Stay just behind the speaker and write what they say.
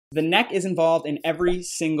The neck is involved in every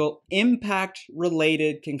single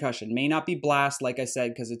impact-related concussion. May not be blast, like I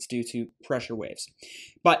said, because it's due to pressure waves.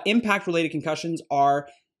 But impact-related concussions are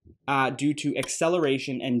due to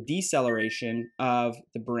acceleration and deceleration of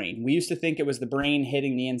the brain. We used to think it was the brain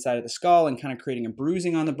hitting the inside of the skull and kind of creating a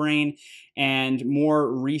bruising on the brain. And more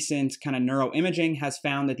recent kind of neuroimaging has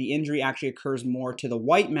found that the injury actually occurs more to the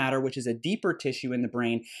white matter, which is a deeper tissue in the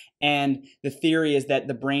brain. And the theory is that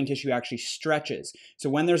the brain tissue actually stretches. So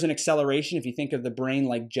when there's an acceleration, if you think of the brain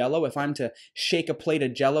like jello, if I'm to shake a plate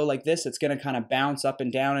of jello like this, it's going to kind of bounce up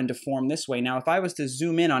and down and deform this way. Now, if I was to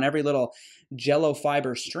zoom in on every little jello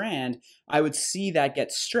fiber strand, I would see that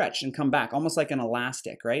get stretched and come back, almost like an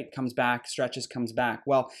elastic, right? Comes back, stretches, comes back.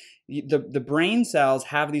 Well, the brain cells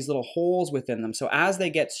have these little holes within them. So as they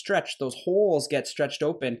get stretched, those holes get stretched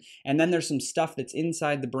open, and then there's some stuff that's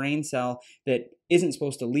inside the brain cell that isn't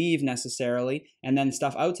supposed to leave necessarily, and then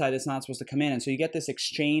stuff outside that's not supposed to come in. And so you get this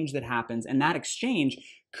exchange that happens, and that exchange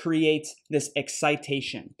creates this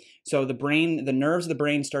excitation. So the nerves of the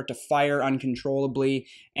brain start to fire uncontrollably,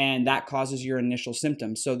 and that causes your initial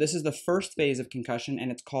symptoms. So this is the first phase of concussion,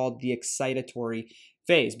 and it's called the excitatory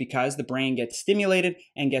phase because the brain gets stimulated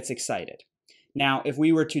and gets excited. Now, if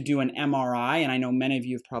we were to do an MRI, and I know many of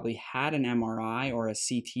you have probably had an MRI or a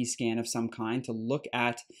CT scan of some kind to look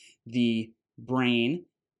at the brain,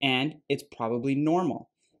 and it's probably normal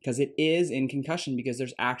because it is in concussion because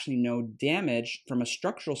there's actually no damage from a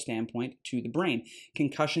structural standpoint to the brain.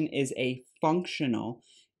 Concussion is a functional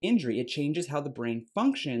injury. It changes how the brain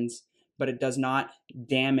functions, but it does not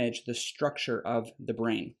damage the structure of the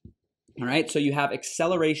brain. All right, so you have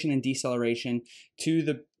acceleration and deceleration to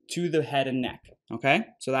the head and neck, okay?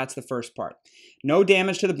 So that's the first part. No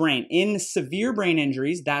damage to the brain. In severe brain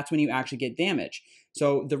injuries, that's when you actually get damage.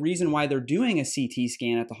 So the reason why they're doing a CT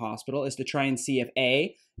scan at the hospital is to try and see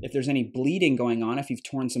if there's any bleeding going on, if you've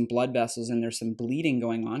torn some blood vessels and there's some bleeding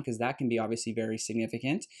going on, because that can be obviously very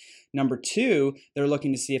significant. Number two, they're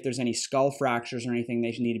looking to see if there's any skull fractures or anything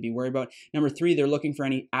they should need to be worried about. Number three, they're looking for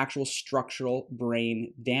any actual structural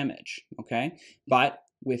brain damage, okay? But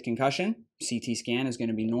with concussion, CT scan is going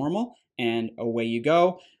to be normal, and away you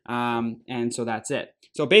go, and so that's it.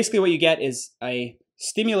 So basically what you get is a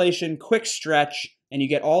stimulation, quick stretch, and you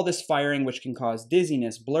get all this firing, which can cause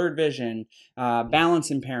dizziness, blurred vision, balance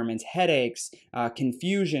impairments, headaches,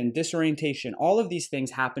 confusion, disorientation. All of these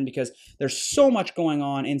things happen because there's so much going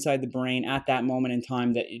on inside the brain at that moment in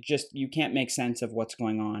time that you can't make sense of what's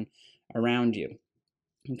going on around you.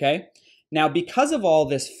 Okay? Now, because of all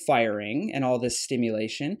this firing and all this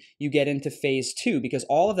stimulation, you get into phase two because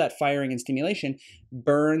all of that firing and stimulation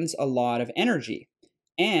burns a lot of energy.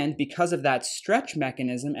 And because of that stretch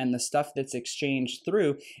mechanism and the stuff that's exchanged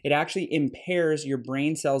through, it actually impairs your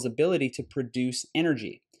brain cells' ability to produce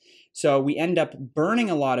energy. So we end up burning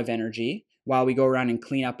a lot of energy while we go around and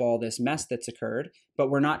clean up all this mess that's occurred, but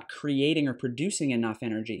we're not creating or producing enough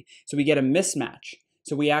energy. So we get a mismatch.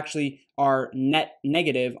 So we actually are net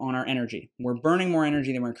negative on our energy. We're burning more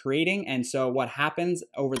energy than we're creating. And so what happens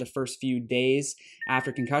over the first few days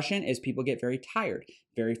after concussion is people get very tired,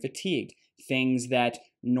 very fatigued. Things that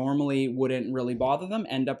normally wouldn't really bother them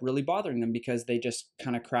end up really bothering them because they just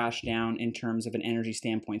kind of crash down in terms of an energy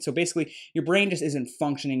standpoint. So basically, your brain just isn't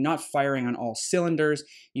functioning, not firing on all cylinders.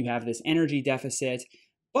 You have this energy deficit,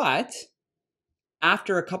 but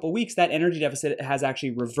after a couple weeks, that energy deficit has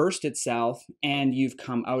actually reversed itself and you've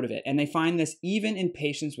come out of it. And they find this even in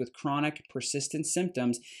patients with chronic persistent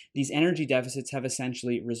symptoms, these energy deficits have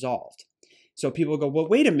essentially resolved. So people go, well,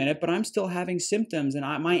 wait a minute, but I'm still having symptoms and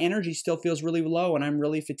my energy still feels really low and I'm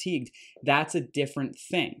really fatigued. That's a different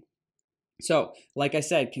thing. So, like I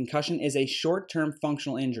said, concussion is a short-term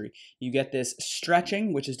functional injury. You get this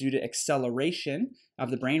stretching, which is due to acceleration of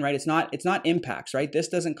the brain, right? It's not impacts, right? This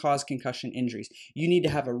doesn't cause concussion injuries. You need to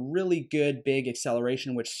have a really good big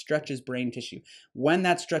acceleration, which stretches brain tissue. When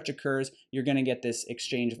that stretch occurs, you're going to get this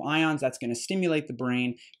exchange of ions. That's going to stimulate the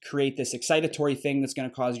brain, create this excitatory thing that's going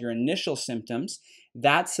to cause your initial symptoms.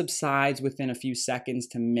 That subsides within a few seconds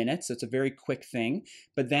to minutes, so it's a very quick thing.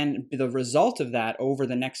 But then the result of that over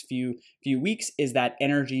the next few weeks is that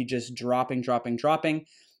energy just dropping.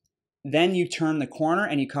 Then you turn the corner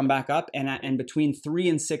and you come back up, and between 3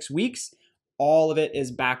 and 6 weeks, all of it is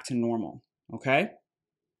back to normal, okay?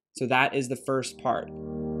 So that is the first part.